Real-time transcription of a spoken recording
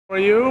How are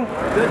you?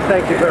 Good,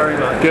 thank you very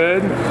much.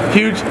 Good.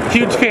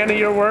 Huge fan of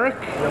your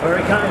work. You're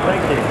very kind,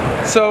 thank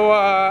you. So,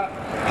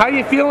 how are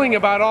you feeling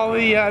about all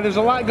the? There's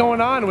a lot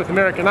going on with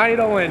American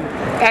Idol and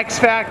X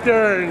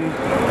Factor, and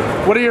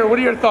what are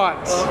your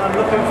thoughts? Well, I'm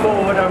looking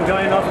forward. I'm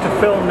going off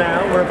to film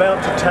now. We're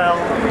about to tell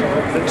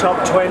the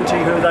top 20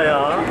 who they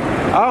are.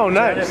 Oh,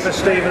 nice. Jennifer,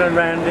 Stephen, and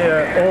Randy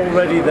are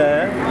already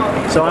there,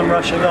 so I'm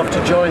rushing off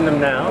to join them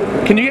now.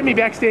 Can you get me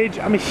backstage?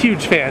 I'm a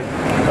huge fan.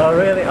 Oh,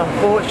 really?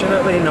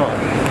 Unfortunately, not.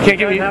 Can't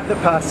get me. Have the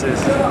passes.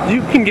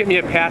 You can get me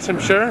a pass, I'm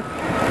sure.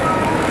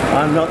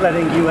 I'm not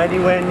letting you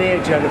anywhere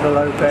near Jennifer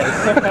Lopez.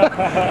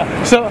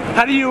 So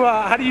how do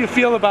you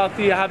feel about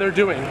how they're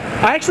doing?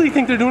 I actually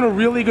think they're doing a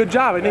really good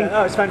job. I think.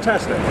 Oh, it's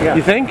fantastic. Yeah.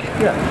 You think?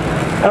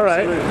 Yeah. All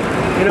right.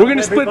 You know, we're going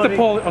to split the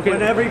poll. Okay.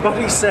 When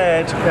everybody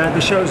said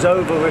the show's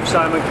over if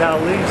Simon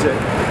Cowell leaves it,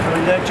 I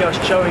mean, they're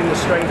just showing the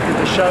strength of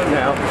the show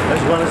now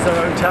as well as their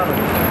own talent.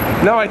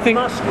 No, I think.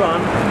 Must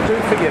run. Do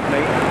forgive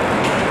me.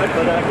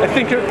 But I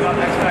think you're.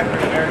 X Factor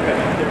America.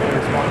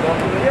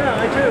 Yeah,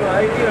 I do.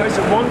 You know, it's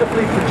a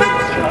wonderfully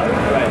produced show.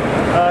 Right.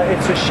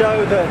 It's a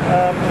show that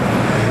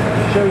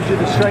shows you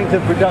the strength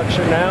of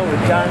production now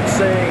with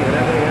dancing and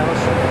everything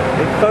else.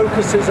 It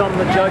focuses on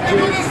the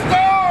judges.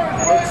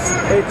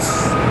 It's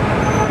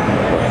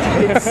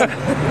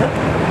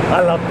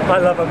I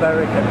love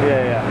America.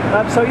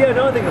 Yeah. So yeah,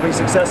 no, I think it'll be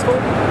successful.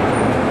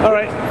 All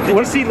right. Did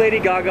you see Lady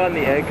Gaga on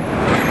the egg?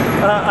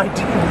 I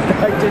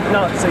did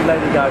not see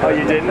Lady Gaga. Oh,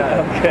 you didn't?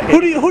 No. Okay.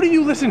 Who do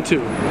you listen to?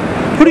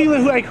 Who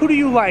do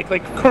you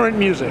like current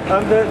music?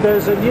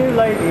 There's a new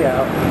lady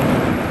out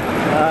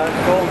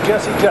called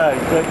Jessie J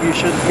that you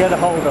should get a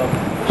hold of.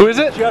 Who is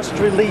it? Just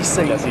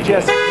releasing Jessie J.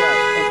 Okay.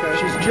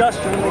 She's just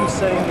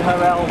releasing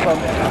her album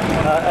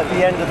at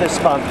the end of this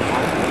month.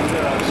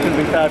 It's going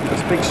to be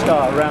fabulous, big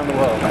star around the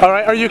world. All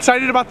right, are you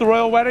excited about the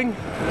royal wedding?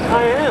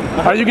 I am.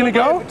 Are you going to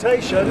go?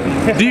 Invitation.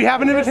 Do you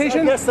have an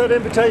invitation? I guess that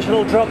invitation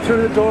will drop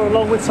through the door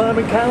along with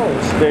Simon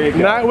Cowell's. There you go.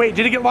 No, wait,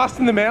 did it get lost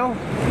in the mail?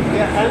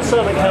 Yeah, and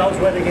Simon Cowell's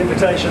wedding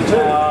invitation too.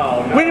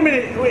 Oh, no. Wait a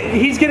minute,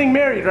 he's getting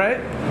married, right?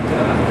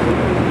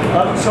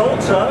 I'm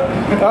told so.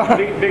 Is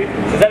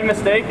that a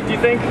mistake, do you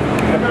think? No,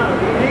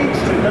 he needs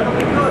to. That'll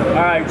be good.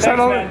 All right, thanks,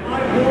 man.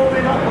 I'm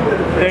warming up a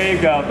little bit. There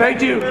you go.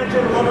 Thank you.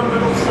 Imagine a lot of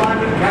little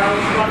Simon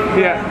Cowell's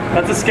running Yeah. around.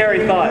 That's a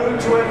scary thought. Rude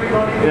to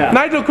everybody. Yeah.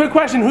 Nigel, quick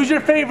question. Who's your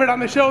favorite on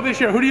the show this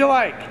year? Who do you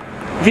like?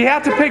 If you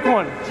have to pick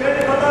one.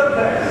 Jennifer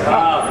Lopez.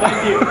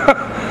 Thank you.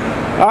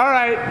 All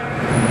right.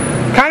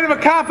 Kind of a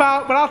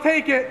cop-out, but I'll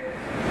take it.